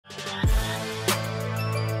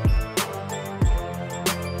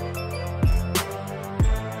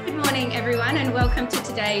morning, everyone, and welcome to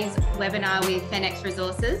today's webinar with Fenix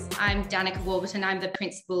Resources. I'm Dannika Warburton. I'm the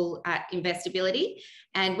principal at Investability,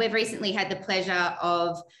 and we've recently had the pleasure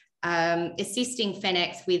of assisting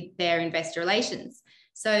Fenix with their investor relations.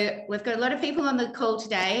 So we've got a lot of people on the call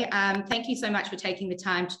today. Thank you so much for taking the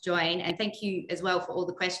time to join, and thank you as well for all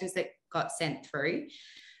the questions that got sent through.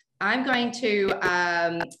 I'm going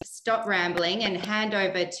to stop rambling and hand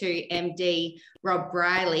over to MD Rob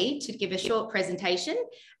Brierley to give a short presentation.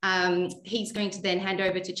 He's going to then hand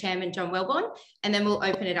over to Chairman John Welborn, and then we'll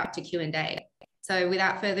open it up to Q&A. So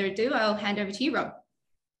without further ado, I'll hand over to you, Rob.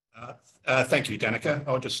 Thank you, Dannika.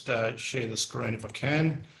 I'll just share the screen if I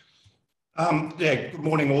can. Good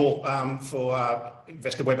morning all for our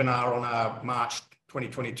investor webinar on our March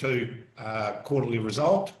 2022 quarterly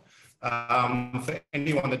result. For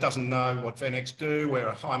anyone that doesn't know what Fenix do, we're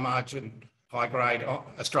a high margin, high grade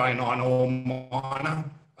Australian iron ore miner.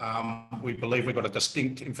 We believe we've got a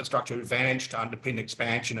distinct infrastructure advantage to underpin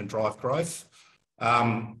expansion and drive growth.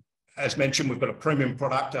 As mentioned, we've got a premium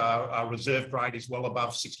product. Our reserve grade is well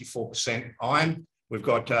above 64% iron.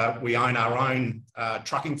 We own our own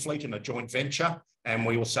trucking fleet in a joint venture, and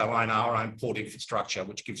we also own our own port infrastructure,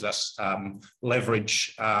 which gives us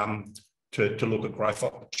leverage to look at growth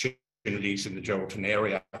opportunities in the Geraldton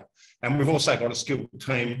area. And we've also got a skilled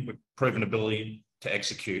team with proven ability to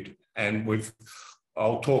execute. And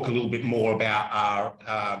I'll talk a little bit more about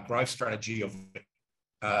our growth strategy of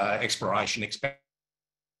exploration, expansion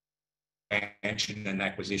and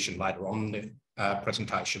acquisition later on in the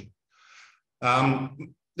presentation.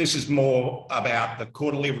 This is more about the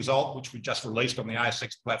quarterly result, which we just released on the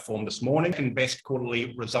ASX platform this morning. Best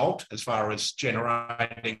quarterly result as far as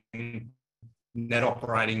generating net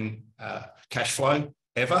operating cash flow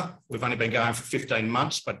ever. We've only been going for 15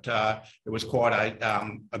 months, but it was quite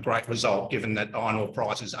a great result given that iron ore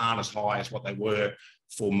prices aren't as high as what they were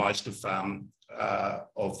for most of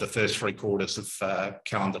the first three quarters of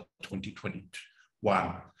calendar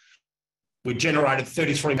 2021. We generated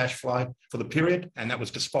 33 cash flow for the period, and that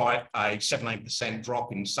was despite a 17%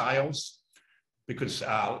 drop in sales because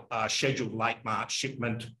our scheduled late March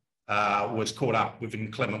shipment was caught up with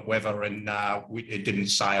inclement weather, and it didn't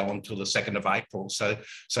sail until the 2nd of April. So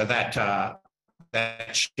that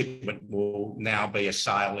shipment will now be a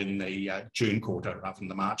sale in the June quarter rather than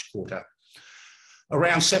the March quarter.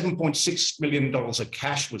 Around $7.6 million of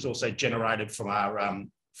cash was also generated from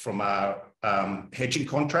our hedging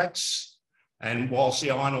contracts. And whilst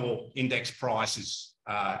the iron ore index prices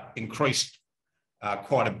increased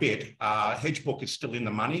quite a bit, our hedge book is still in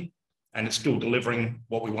the money, and it's still delivering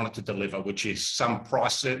what we want it to deliver, which is some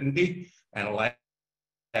price certainty and allows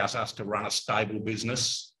us to run a stable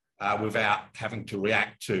business without having to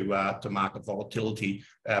react to market volatility,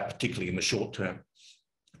 particularly in the short term.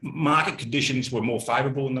 Market conditions were more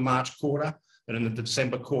favourable in the March quarter than in the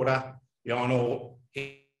December quarter. The iron ore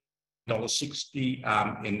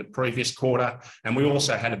 $1.60 in the previous quarter, and we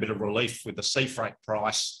also had a bit of relief with the sea freight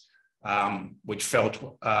price, which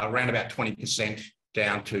fell around about 20%.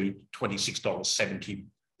 Down to $26.70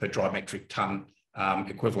 per dry metric tonne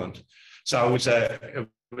equivalent. So it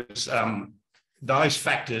was those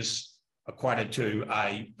factors equated to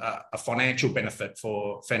a financial benefit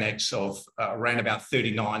for Fenix of around about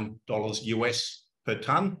 $39 US per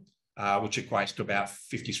tonne, which equates to about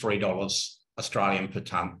 $53 Australian per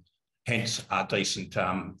tonne. Hence, our decent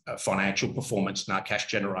financial performance and our cash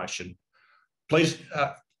generation.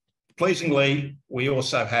 Pleasingly, we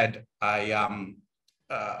also had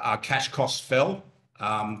our cash costs fell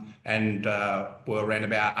and were around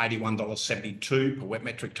about $81.72 per wet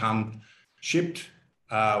metric tonne shipped,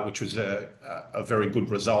 which was a very good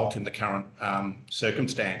result in the current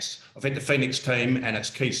circumstance. I think the Fenix team and its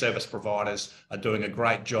key service providers are doing a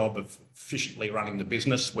great job of efficiently running the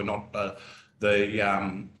business. We're not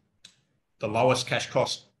the lowest cash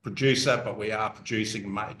cost producer, but we are producing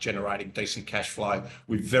and generating decent cash flow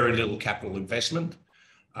with very little capital investment.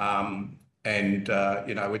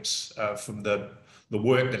 It's from the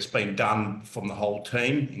work that's been done from the whole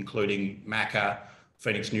team, including Macca,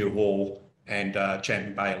 Fenix New Hall, and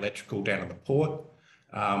Champion Bay Electrical down at the port.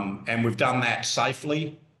 And we've done that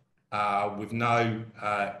safely with no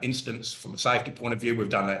incidents from a safety point of view. We've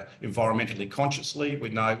done it environmentally consciously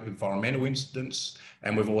with no environmental incidents,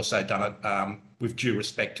 and we've also done it with due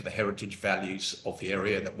respect to the heritage values of the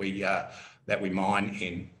area that we mine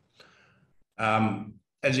in.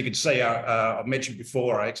 As you can see, I mentioned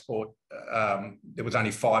before, our export, there was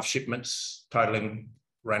only 5 shipments totaling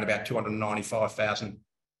around about 295,000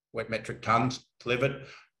 wet metric tonnes delivered.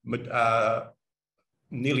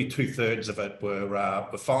 Nearly 2/3 of it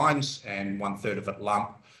were fines and 1/3 of it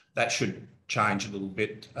lump. That should change a little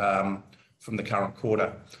bit from the current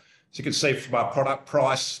quarter. As you can see from our product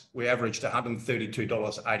price, we averaged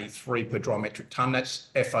 $132.83 per dry metric tonne. That's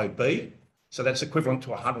FOB. So that's equivalent to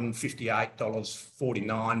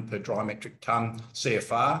 $158.49 per dry metric tonne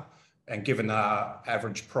CFR. And given our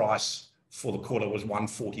average price for the quarter was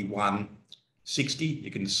 $141.60,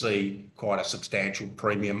 you can see quite a substantial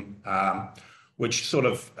premium, which sort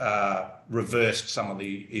of reversed some of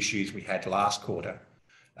the issues we had last quarter.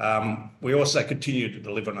 We also continued to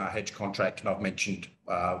deliver on our hedge contract, and I've mentioned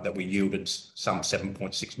that we yielded some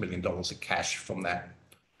 $7.6 million of cash from that.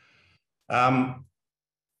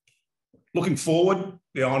 Looking forward,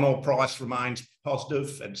 the iron ore price remains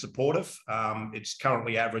positive and supportive. It's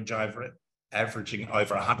currently averaging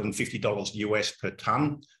over $150 US per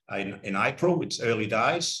tonne in April. It's early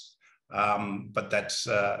days, but that's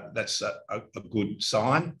a good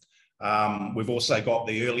sign. We've also got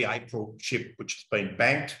the early April ship, which has been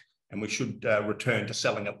banked, and we should return to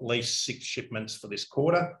selling at least 6 shipments for this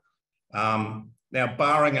quarter. Now,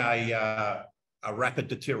 barring a rapid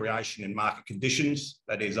deterioration in market conditions,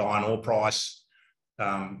 that is iron ore price,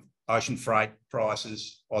 ocean freight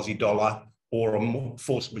prices, Aussie dollar, or a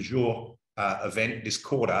force majeure event this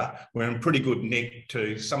quarter, we're in pretty good nick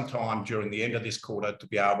to sometime during the end of this quarter to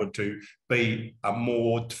be able to be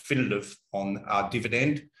more definitive on our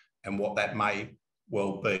dividend and what that may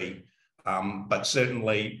well be. But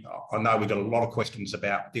certainly, I know we've got a lot of questions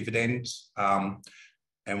about dividends, and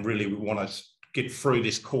really we want to get through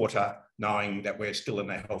this quarter knowing that we're still in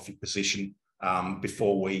a healthy position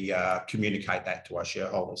before we communicate that to our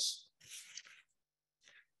shareholders.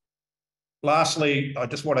 Lastly, I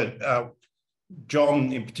just want to,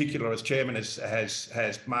 John in particular as chairman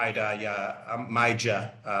has made a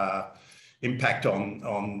major impact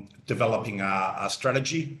on developing our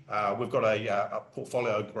strategy. We've got a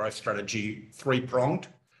portfolio growth strategy, 3-pronged.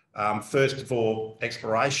 First of all,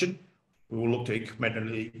 exploration. We will look to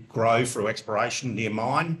incrementally grow through exploration near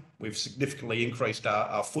mine. We've significantly increased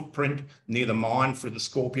our footprint near the mine through the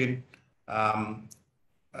Scorpion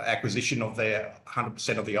acquisition of their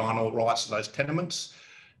 100% of the iron ore rights to those tenements.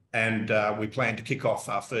 And we plan to kick off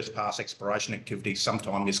our first pass exploration activity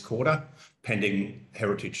sometime this quarter, pending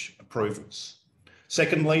heritage approvals.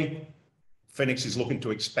 Secondly, Fenix is looking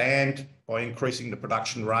to expand by increasing the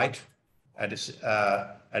production rate at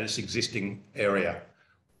its existing area.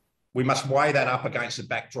 We must weigh that up against the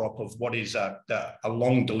backdrop of what is a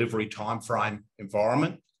long delivery timeframe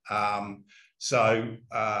environment. So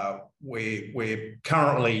we're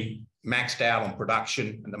currently maxed out on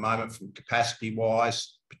production at the moment from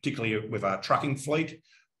capacity-wise, particularly with our trucking fleet,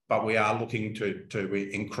 but we are looking to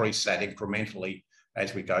increase that incrementally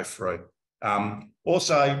as we go through.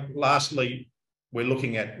 Also, lastly, we're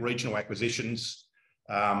looking at regional acquisitions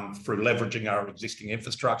through leveraging our existing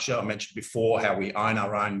infrastructure. I mentioned before how we own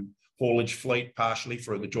our own haulage fleet partially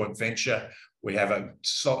through the joint venture. We have a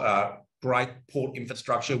great port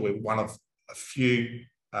infrastructure. We're one of a few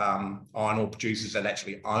iron ore producers that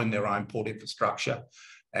actually own their own port infrastructure,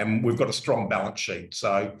 and we've got a strong balance sheet.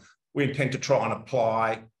 So we intend to try and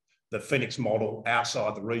apply the Fenix model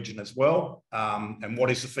outside the region as well. And what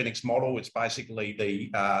is the Fenix model? It's basically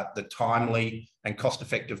the timely and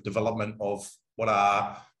cost-effective development of what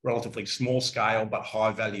are relatively small scale but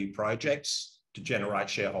high value projects to generate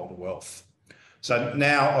shareholder wealth. So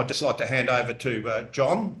now I'd just like to hand over to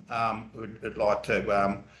John, who would like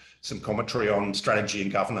to some commentary on strategy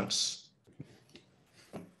and governance.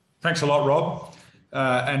 Thanks a lot, Rob,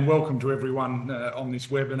 and welcome to everyone on this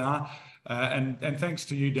webinar. And thanks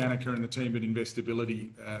to you, Dannika, and the team at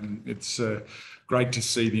Investability. It's great to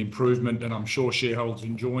see the improvement, and I'm sure shareholders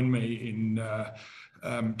can join me in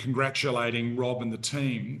congratulating Rob and the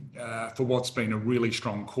team for what's been a really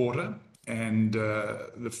strong quarter. And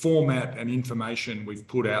the format and information we've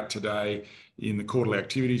put out today in the quarterly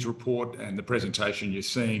activities report and the presentation you're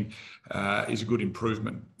seeing is a good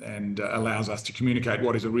improvement and allows us to communicate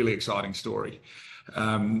what is a really exciting story.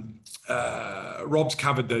 Rob's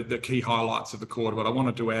covered the key highlights of the quarter, but I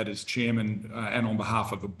wanted to add as chairman and on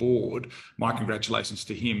behalf of the board, my congratulations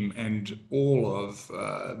to him and all of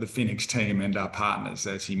the Fenix team and our partners,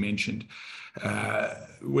 as he mentioned.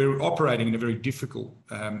 We're operating in a very difficult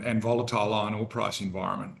and volatile iron ore price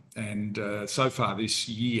environment. And so far this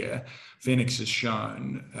year, Fenix has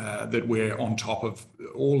shown that we're on top of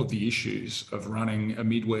all of the issues of running a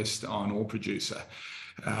Midwest iron ore producer.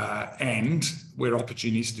 and we're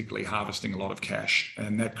opportunistically harvesting a lot of cash,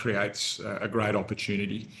 and that creates a great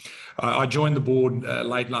opportunity. I joined the board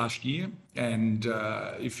late last year, and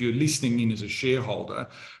if you're listening in as a shareholder,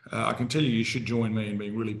 I can tell you should join me in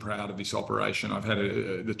being really proud of this operation. I've had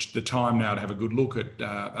the time now to have a good look at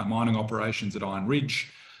our mining operations at Iron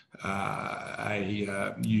Ridge,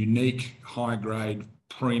 a unique high-grade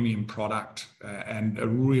premium product and a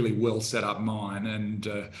really well set up mine,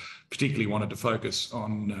 and particularly wanted to focus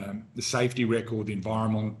on the safety record, the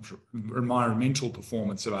environmental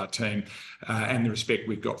performance of our team, and the respect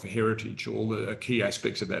we've got for heritage, all the key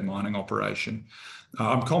aspects of that mining operation.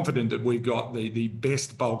 I'm confident that we've got the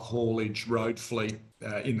best bulk haulage road fleet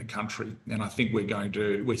in the country, and I think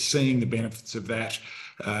we're seeing the benefits of that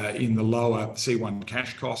in the lower C1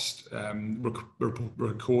 cash cost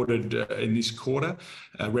recorded in this quarter,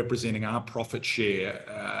 representing our profit share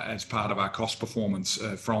as part of our cost performance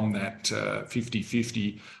from that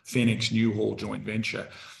 50-50 Fenix Newhaul joint venture.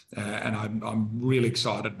 And I'm really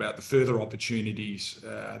excited about the further opportunities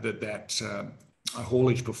that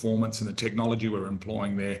haulage performance and the technology we're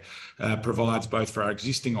employing there provides, both for our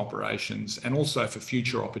existing operations and also for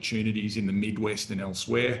future opportunities in the Midwest and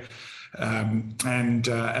elsewhere.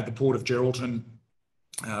 At the Port of Geraldton,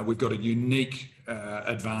 we've got a unique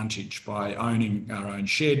advantage by owning our own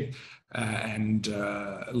shed and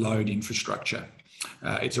load infrastructure.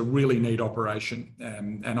 It's a really neat operation,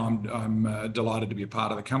 and I'm delighted to be a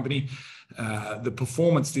part of the company. The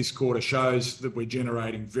performance this quarter shows that we're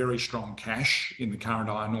generating very strong cash in the current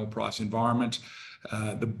iron ore price environment.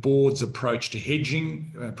 The board's approach to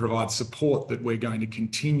hedging provides support that we're going to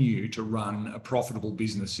continue to run a profitable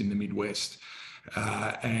business in the Midwest.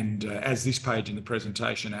 As this page in the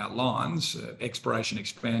presentation outlines, exploration,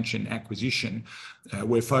 expansion, acquisition,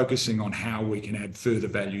 we're focusing on how we can add further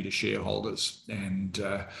value to shareholders.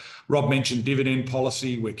 Rob mentioned dividend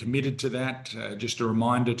policy. We're committed to that. Just a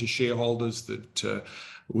reminder to shareholders that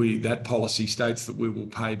that policy states that we will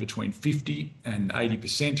pay between 50 and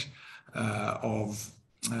 80% of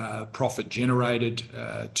profit generated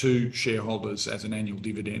to shareholders as an annual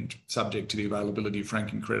dividend, subject to the availability of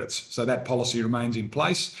franking credits. So that policy remains in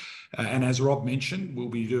place. And as Rob mentioned, we'll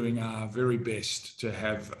be doing our very best to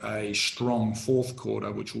have a strong fourth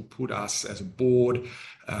quarter, which will put us as a board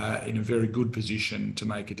in a very good position to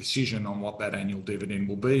make a decision on what that annual dividend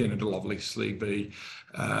will be. And it'll obviously be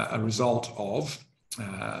a result of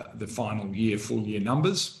the final year, full year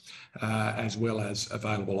numbers, as well as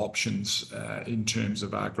available options in terms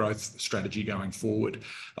of our growth strategy going forward.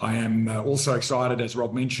 I am also excited, as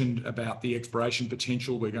Rob mentioned, about the exploration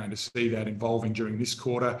potential. We're going to see that evolving during this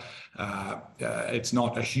quarter. It's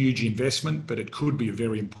not a huge investment, but it could be a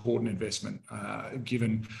very important investment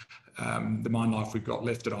given the mine life we've got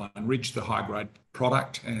left at Iron Ridge, the high-grade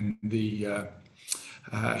product, and the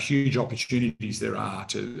huge opportunities there are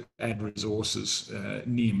to add resources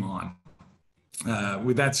near mine.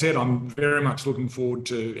 With that said, I'm very much looking forward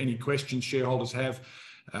to any questions shareholders have.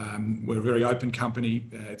 We're a very open company.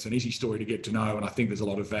 It's an easy story to get to know, and I think there's a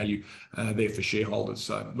lot of value there for shareholders.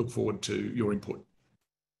 So look forward to your input.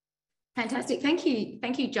 Fantastic. Thank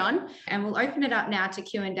you, John. And we'll open it up now to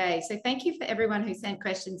Q&A. So thank you for everyone who sent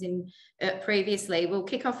questions in previously. We'll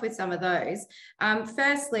kick off with some of those.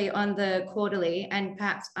 Firstly, on the quarterly, and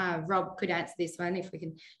perhaps Rob could answer this one if we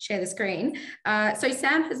can share the screen. So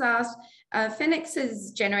Sam has asked, Fenix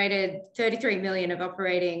has generated 33 million of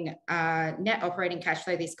net operating cash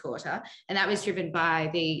flow this quarter, and that was driven by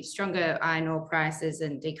the stronger iron ore prices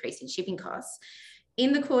and decrease in shipping costs.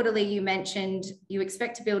 In the quarterly, you mentioned you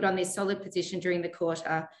expect to build on this solid position during the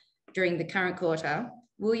current quarter.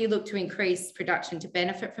 Will you look to increase production to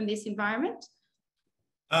benefit from this environment?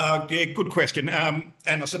 Yeah, good question. And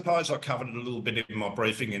I suppose I covered it a little bit in my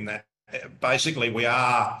briefing in that basically we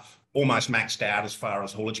are almost maxed out as far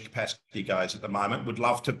as haulage capacity goes at the moment. We'd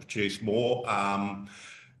love to produce more. And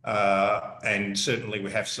certainly we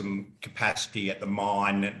have some capacity at the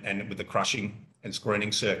mine and with the crushing and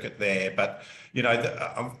screening circuit there. But, you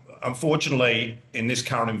know, unfortunately, in this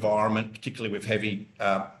current environment, particularly with heavy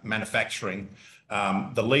manufacturing,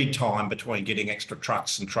 the lead time between getting extra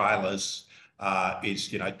trucks and trailers is,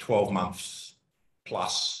 12 months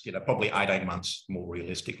plus, probably 18 months more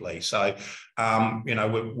realistically. So,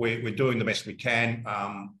 we're doing the best we can.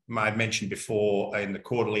 I mentioned before in the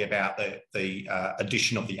quarterly about the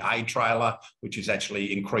addition of the A trailer, which has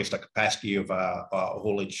actually increased the capacity of our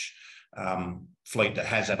haulage fleet that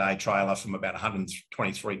has that A trailer from about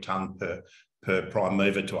 123 tonne per prime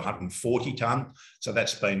mover to 140 tonne. So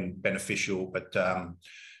that's been beneficial, but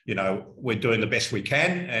we're doing the best we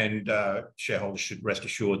can, and shareholders should rest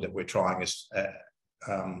assured that we're trying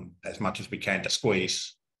as much as we can to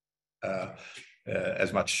squeeze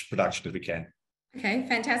as much production as we can. Okay,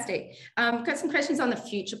 fantastic. Got some questions on the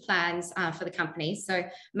future plans for the company. So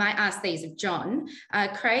might ask these of John.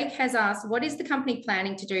 Craig has asked, what is the company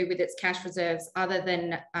planning to do with its cash reserves other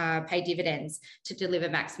than pay dividends to deliver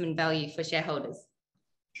maximum value for shareholders?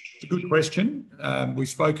 It's a good question. We've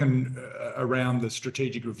spoken around the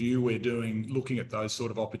strategic review we're doing, looking at those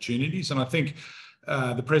sort of opportunities. And I think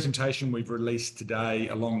the presentation we've released today,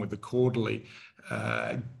 along with the quarterly,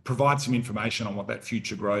 provide some information on what that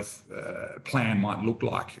future growth plan might look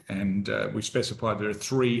like. And we've specified there are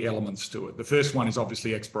 3 elements to it. The first one is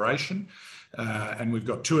obviously exploration. And we've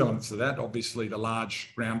got 2 elements to that. Obviously, the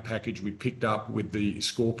large round package we picked up with the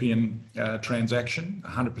Scorpion transaction,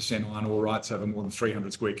 100% iron ore rights over more than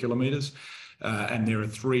 300 square kilometres. And there are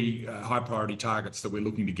 3 high priority targets that we're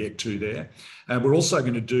looking to get to there. We're also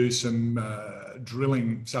going to do some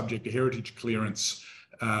drilling subject to heritage clearance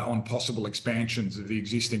on possible expansions of the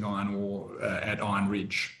existing iron ore at Iron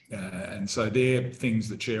Ridge. And so they're things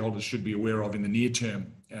that shareholders should be aware of in the near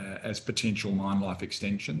term as potential mine life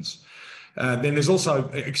extensions. Then there's also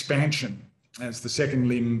expansion as the second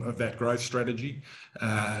limb of that growth strategy.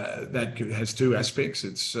 That has 2 aspects.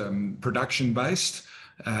 It's production based,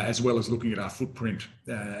 as well as looking at our footprint.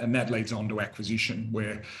 And that leads on to acquisition,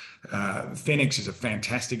 where Fenix is a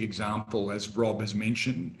fantastic example, as Rob has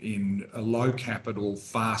mentioned, in a low capital,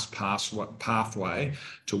 fast pathway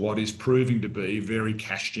to what is proving to be very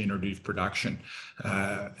cash generative production.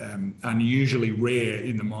 Unusually rare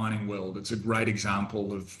in the mining world. It's a great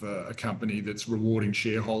example of a company that's rewarding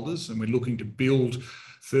shareholders, and we're looking to build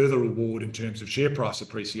further reward in terms of share price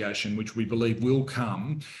appreciation, which we believe will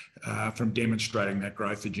come from demonstrating that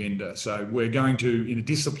growth agenda. So we're going to, in a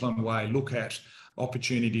disciplined way, look at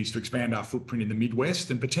opportunities to expand our footprint in the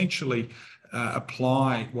Midwest and potentially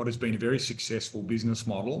apply what has been a very successful business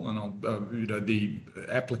model and the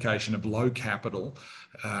application of low capital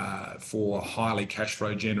for highly cash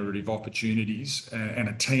flow generative opportunities and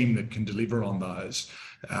a team that can deliver on those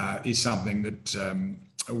is something that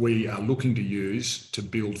we are looking to use to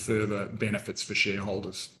build further benefits for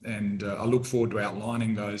shareholders. And I look forward to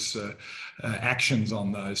outlining those actions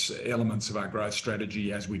on those elements of our growth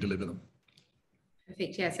strategy as we deliver them.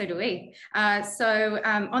 Perfect. Yeah, so do we. So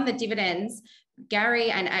on the dividends,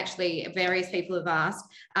 Gary and actually various people have asked,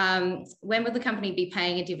 when will the company be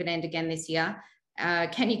paying a dividend again this year?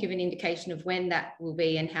 Can you give an indication of when that will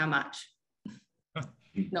be and how much?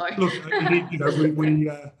 No. Look,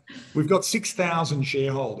 we've got 6,000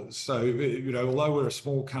 shareholders. So, although we're a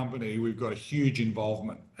small company, we've got a huge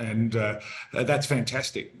involvement, and that's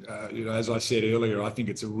fantastic. As I said earlier, I think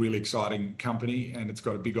it's a really exciting company and it's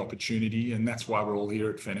got a big opportunity, and that's why we're all here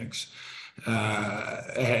at Fenix.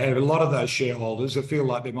 And a lot of those shareholders, I feel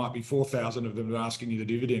like there might be 4,000 of them asking you the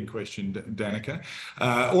dividend question, Dannika.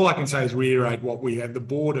 All I can say is reiterate what we have. The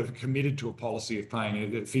board have committed to a policy of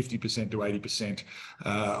paying 50% to 80%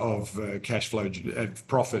 of cash flow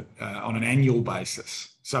profit on an annual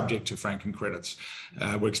basis, subject to franking credits.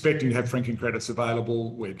 We're expecting to have franking credits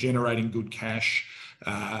available. We're generating good cash.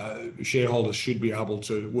 Shareholders should be able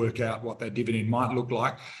to work out what that dividend might look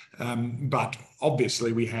like. But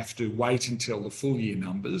obviously we have to wait until the full year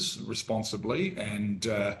numbers responsibly and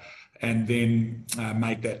then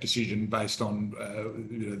make that decision based on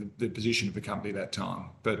the position of the company at that time.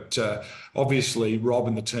 But obviously Rob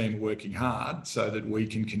and the team are working hard so that we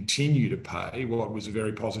can continue to pay what was a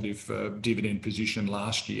very positive dividend position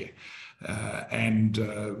last year. And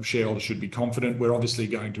shareholders should be confident. We're obviously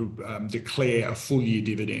going to declare a full year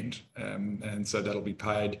dividend, and so that'll be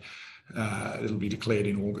paid. It'll be declared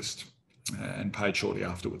in August and paid shortly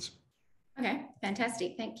afterwards. Okay,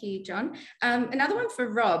 fantastic. Thank you, John. Another one for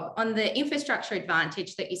Rob on the infrastructure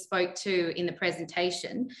advantage that you spoke to in the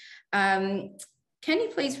presentation. Can you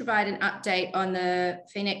please provide an update on the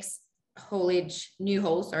Fenix haulage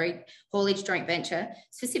joint venture?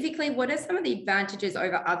 Specifically, what are some of the advantages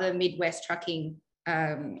over other Midwest trucking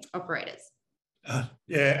operators?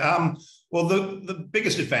 Well, the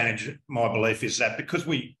biggest advantage, my belief, is that because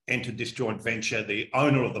we entered this joint venture, the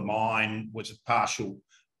owner of the mine was a partial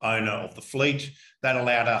owner of the fleet. That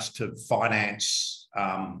allowed us to finance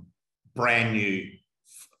brand new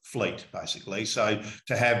fleet, basically. So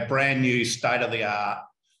to have brand new state-of-the-art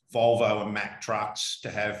Volvo and Mack trucks, to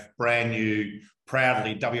have brand new,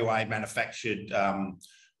 proudly WA manufactured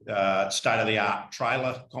state-of-the-art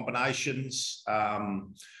trailer combinations,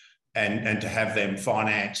 and to have them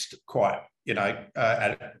financed quite,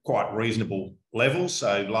 at quite reasonable levels.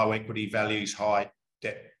 So low equity values, high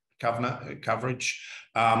debt coverage,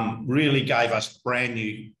 really gave us brand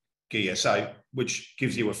new gear. So which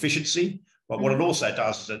gives you efficiency But what it also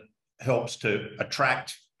does is it helps to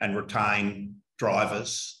attract and retain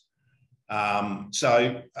drivers.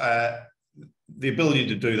 So the ability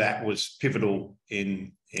to do that was pivotal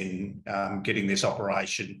in getting this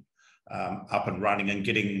operation up and running and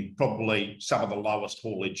getting probably some of the lowest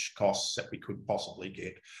haulage costs that we could possibly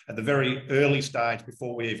get. At the very early stage,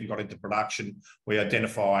 before we even got into production, we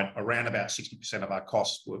identified around about 60% of our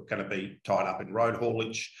costs were going to be tied up in road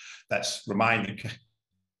haulage. That's remained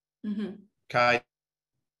the case.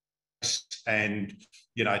 And,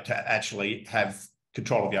 you know, to actually have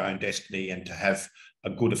control of your own destiny and to have a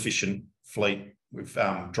good, efficient fleet with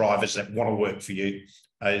drivers that want to work for you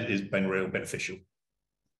has been real beneficial.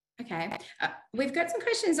 Okay, we've got some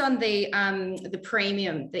questions on the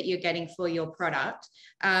premium that you're getting for your product,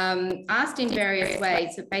 asked in various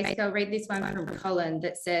ways. So basically, I'll read this one from Colin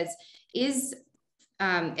that says, is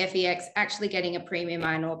FEX actually getting a premium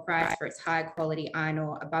iron ore price for its high quality iron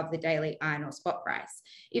ore above the daily iron ore spot price?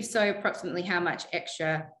 If so, approximately how much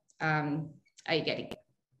extra are you getting?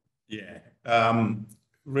 Yeah.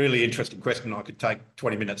 Really interesting question. I could take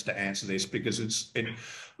 20 minutes to answer this because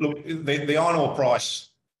look, the iron ore price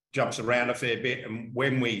jumps around a fair bit, and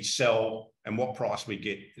when we sell and what price we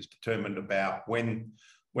get is determined about when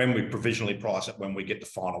we provisionally price it, when we get the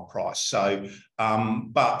final price. So,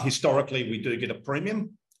 but historically we do get a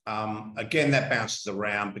premium. Again, that bounces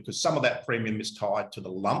around because some of that premium is tied to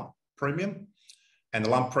the lump premium, and the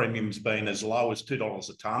lump premium's been as low as $2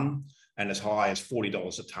 a tonne and as high as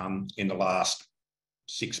 $40 a tonne in the last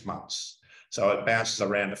 6 months. So it bounces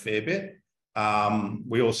around a fair bit.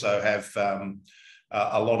 We also have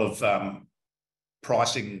a lot of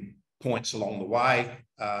pricing points along the way,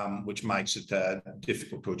 which makes it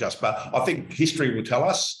difficult to adjust. But I think history will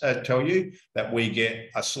tell you that we get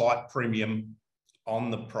a slight premium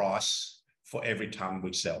on the price for every tonne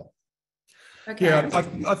we sell. Okay. Yeah,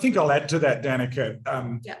 I think I'll add to that, Dannika.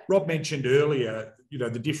 Yeah. Rob mentioned earlier, you know,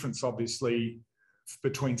 the difference obviously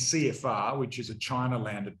between CFR, which is a China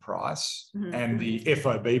landed price, and the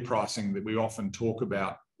FOB pricing that we often talk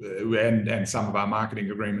about, and some of our marketing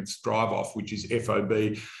agreements drive off, which is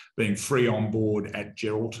FOB being free on board at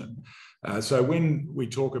Geraldton. So when we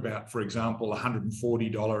talk about, for example,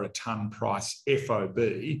 $140 a tonne price FOB,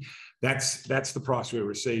 that's the price we're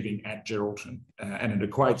receiving at Geraldton. And it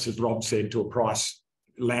equates, as Rob said, to a price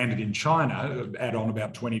landed in China, add on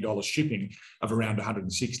about $20 shipping of around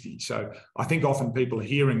 160. So I think often people are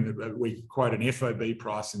hearing that we quote an FOB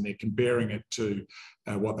price and they're comparing it to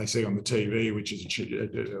what they see on the TV, which is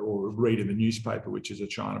or read in the newspaper, which is a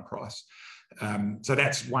China price. So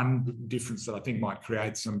that's one difference that I think might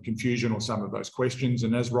create some confusion or some of those questions.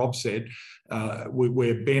 And as Rob said,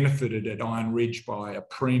 we're benefited at Iron Ridge by a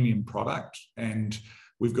premium product, and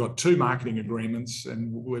we've got 2 marketing agreements,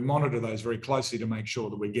 and we monitor those very closely to make sure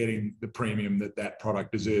that we're getting the premium that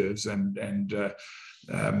product deserves. And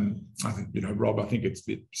I think, you know, Rob, I think it's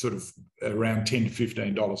sort of around $10 to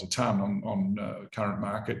 $15 a tonne on current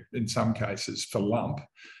market in some cases for lump,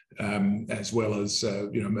 as well as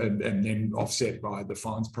you know, and then offset by the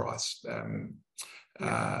fines price,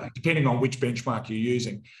 depending on which benchmark you're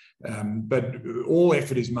using. But all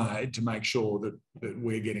effort is made to make sure that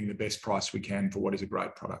we're getting the best price we can for what is a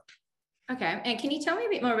great product. Okay, and can you tell me a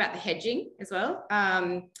bit more about the hedging as well?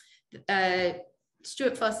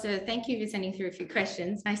 Stuart Foster, thank you for sending through a few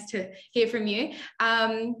questions. Nice to hear from you.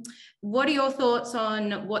 What are your thoughts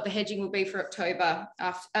on what the hedging will be for October,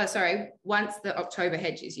 once the October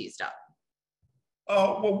hedge is used up?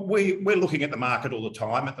 Well, we're looking at the market all the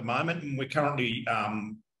time at the moment, and we're currently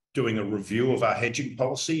doing a review of our hedging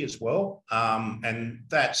policy as well, and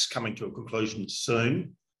that's coming to a conclusion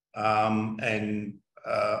soon, and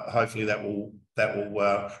hopefully that will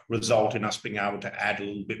result in us being able to add a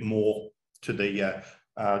little bit more to the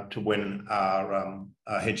to when our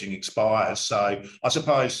hedging expires. So I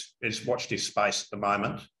suppose it's watch this space at the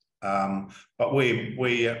moment, but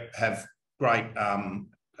we have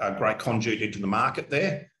a great conduit into the market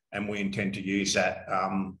there, and we intend to use that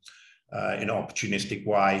in an opportunistic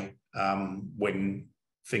way when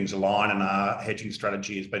things align and our hedging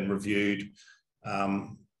strategy has been reviewed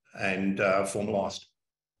and formalised.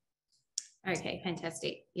 Okay,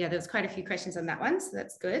 fantastic. Yeah, there's quite a few questions on that one, so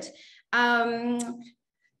that's good.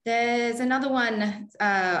 There's another one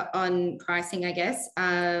on pricing, I guess.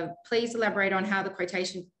 Please elaborate on how the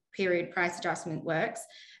quotation period price adjustment works,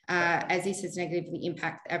 as this has negatively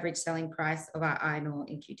impacted the average selling price of our iron ore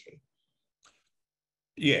in Q2.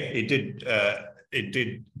 Yeah, it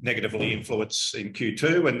did negatively influence in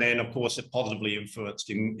Q2, and then of course it positively influenced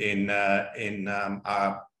in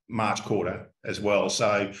our March quarter as well.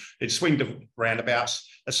 So it swinged roundabouts.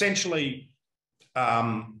 Essentially,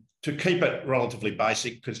 to keep it relatively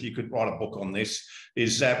basic, because you could write a book on this,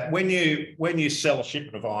 is that when you sell a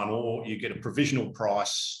shipment of iron ore, you get a provisional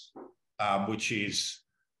price, which is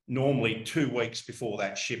normally 2 weeks before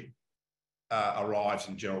that ship arrives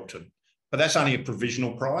in Geraldton. But that's only a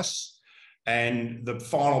provisional price. And the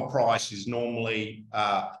final price is normally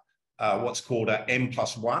what's called a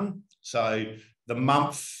M+1. So the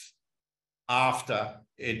month after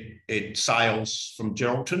it sails from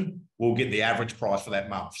Geraldton, we'll get the average price for that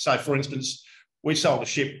month. So, for instance, we sold a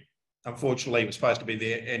ship. Unfortunately, it was supposed to be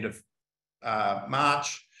the end of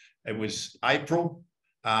March. It was April.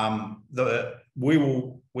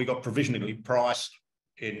 We got provisionally priced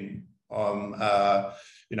in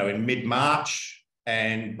mid-March,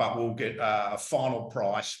 but we'll get a final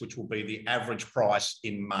price, which will be the average price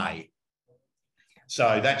in May.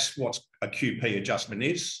 So that's what a QP adjustment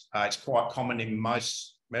is. It's quite common in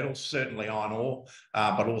most metals, certainly iron ore,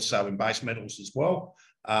 but also in base metals as well.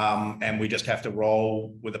 And we just have to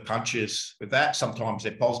roll with the punches with that. Sometimes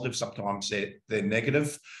they're positive, sometimes they're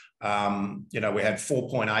negative. We had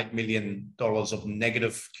 $4.8 million of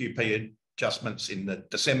negative QP adjustments in the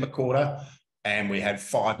December quarter, and we had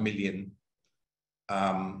 $5 million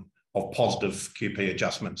of positive QP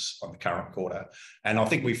adjustments on the current quarter. And I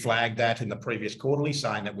think we flagged that in the previous quarterly,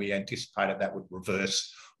 saying that we anticipated that would reverse,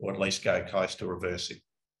 or at least go close to reversing.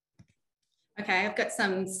 Okay, I've got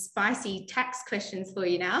some spicy tax questions for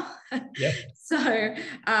you now. Yeah. So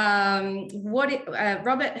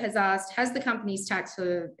Robert has asked, has the company's tax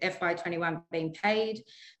for FY21 been paid?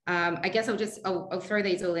 I guess I'll throw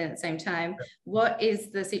these all in at the same time. Yeah. What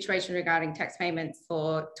is the situation regarding tax payments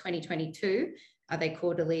for 2022? Are they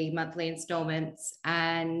quarterly, monthly installments?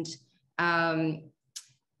 And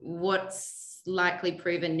what's likely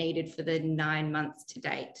proven needed for the 9 months to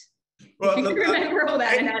date? Well, you remember all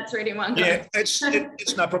that and answer it in one go. Yeah, it's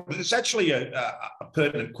no problem. It's actually a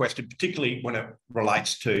pertinent question, particularly when it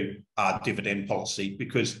relates to our dividend policy,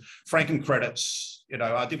 because franking credits,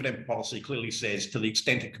 our dividend policy clearly says to the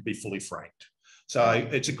extent it could be fully franked. So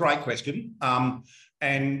it's a great question.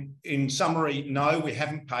 And in summary, no, we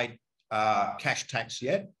haven't paid cash tax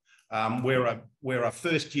yet. We're a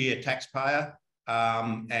first-year taxpayer.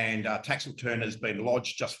 And our tax return has been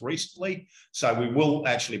lodged just recently. So we will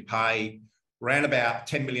actually pay around about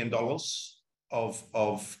 $10 million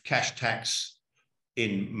of cash tax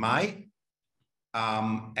in May.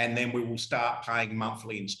 And then we will start paying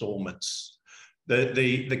monthly instalments.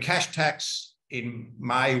 The cash tax in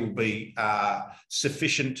May will be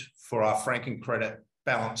sufficient for our franking credit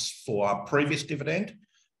balance for our previous dividend.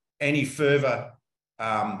 Any further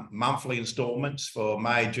monthly instalments for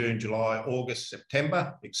May, June, July, August,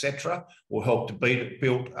 September, etc., will help to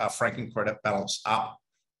build our franking credit balance up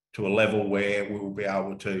to a level where we will be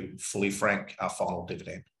able to fully frank our final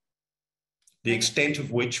dividend. The extent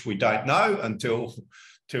of which we don't know until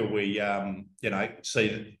we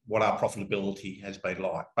see what our profitability has been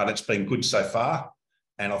like. But it's been good so far,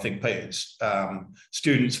 and I think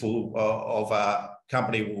students of our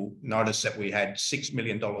company will notice that we had $6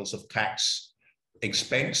 million of tax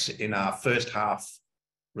expense in our first half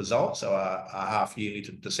results, so our half yearly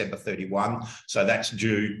to December 31. So that's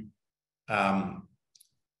due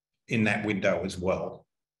in that window as well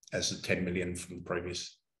as the 10 million from the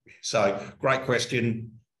previous. So great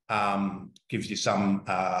question. Gives you some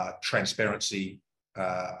transparency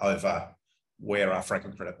over where our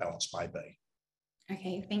franking credit balance may be.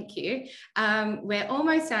 Okay, thank you. We're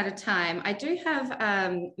almost out of time. I do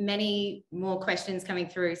have many more questions coming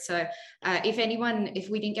through. So if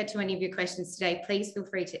we didn't get to any of your questions today, please feel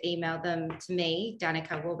free to email them to me,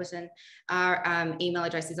 Dannika Warburton. Our email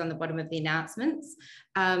address is on the bottom of the announcements.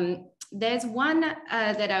 There's one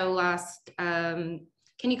that I will ask.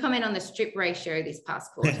 Can you comment on the strip ratio this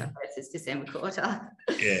past quarter versus December quarter?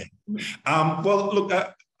 Yeah. Well, look,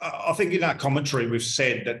 I think in our commentary we've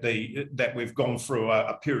said that we've gone through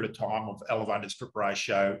a period of time of elevated strip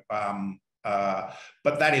ratio,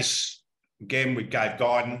 but that is, again, we gave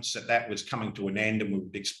guidance that was coming to an end, and we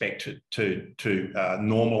would expect it to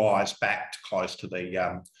normalise back to close to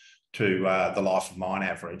the life of mine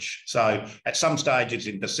average. So at some stages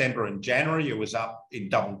in December and January, it was up in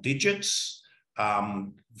double digits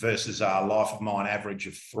versus our life of mine average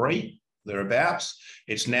of 3. Thereabouts.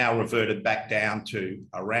 It's now reverted back down to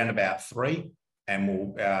around about 3,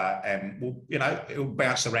 and it'll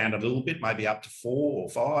bounce around a little bit, maybe up to 4 or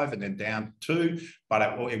 5, and then down to 2, but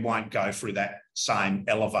it won't go through that same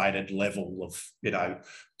elevated level of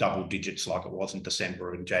double digits like it was in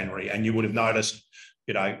December and January. And you would have noticed,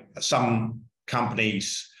 some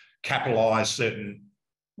companies capitalise certain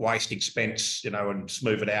waste expense, and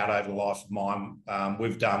smooth it out over the life of mine.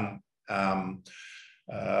 We've done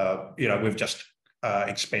we've just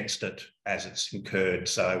expensed it as it's incurred.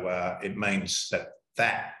 So it means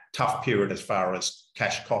that tough period as far as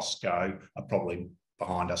cash costs go are probably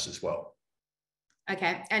behind us as well.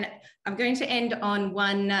 Okay, and I'm going to end on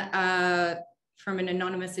one from an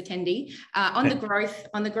anonymous attendee on the growth.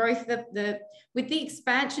 With the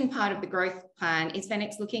expansion part of the growth plan, is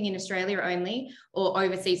Fenix looking in Australia only or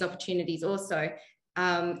overseas opportunities also?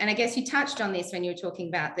 And I guess you touched on this when you were talking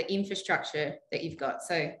about the infrastructure that you've got.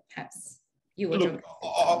 So perhaps you will. Look,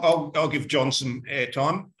 I'll give John some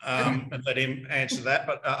airtime and let him answer that.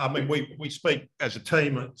 But I mean, we speak as a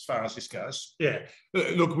team as far as this goes. Yeah,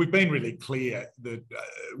 look, we've been really clear that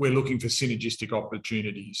we're looking for synergistic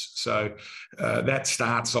opportunities. So that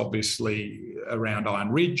starts obviously around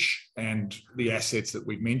Iron Ridge and the assets that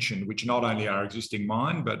we've mentioned, which not only are existing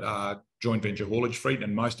mine, but are joint venture haulage fleet,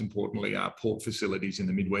 and most importantly, our port facilities in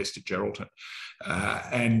the Midwest at Geraldton.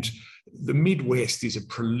 And the Midwest is a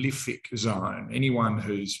prolific zone. Anyone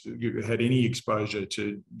who's had any exposure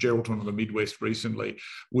to Geraldton or the Midwest recently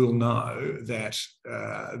will know that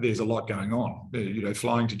there's a lot going on.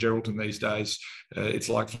 Flying to Geraldton these days, it's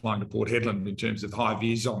like flying to Port Hedland in terms of high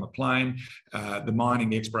vis on the plane, the mining,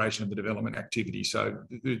 the exploration, and the development activity. So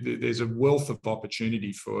there's a wealth of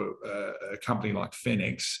opportunity for a company like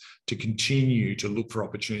Fenix to continue to look for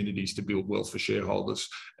opportunities to build wealth for shareholders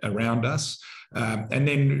around us. And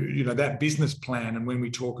then, that business plan, and when we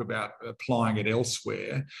talk about applying it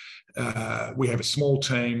elsewhere, we have a small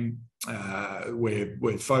team.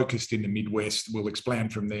 We're focused in the Midwest. We'll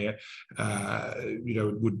expand from there.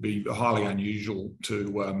 It would be highly unusual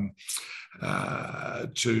to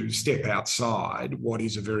step outside what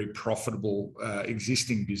is a very profitable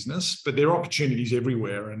existing business. But there are opportunities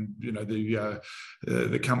everywhere, and the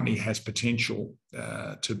company has potential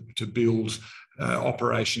to build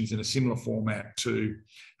operations in a similar format to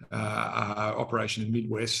our operation in the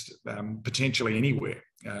Midwest, potentially anywhere.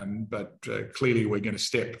 But clearly we're going to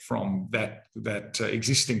step from that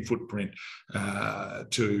existing footprint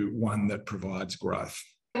to one that provides growth.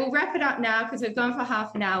 We'll wrap it up now because we've gone for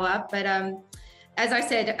half an hour. But as I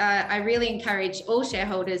said, I really encourage all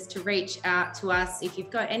shareholders to reach out to us if you've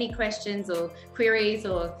got any questions or queries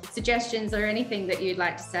or suggestions or anything that you'd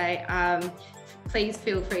like to say. Please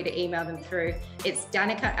feel free to email them through. It's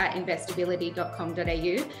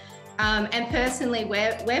danica@investability.com.au. And personally,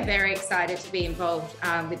 we're very excited to be involved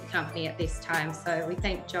with the company at this time. So we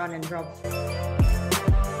thank John and Rob.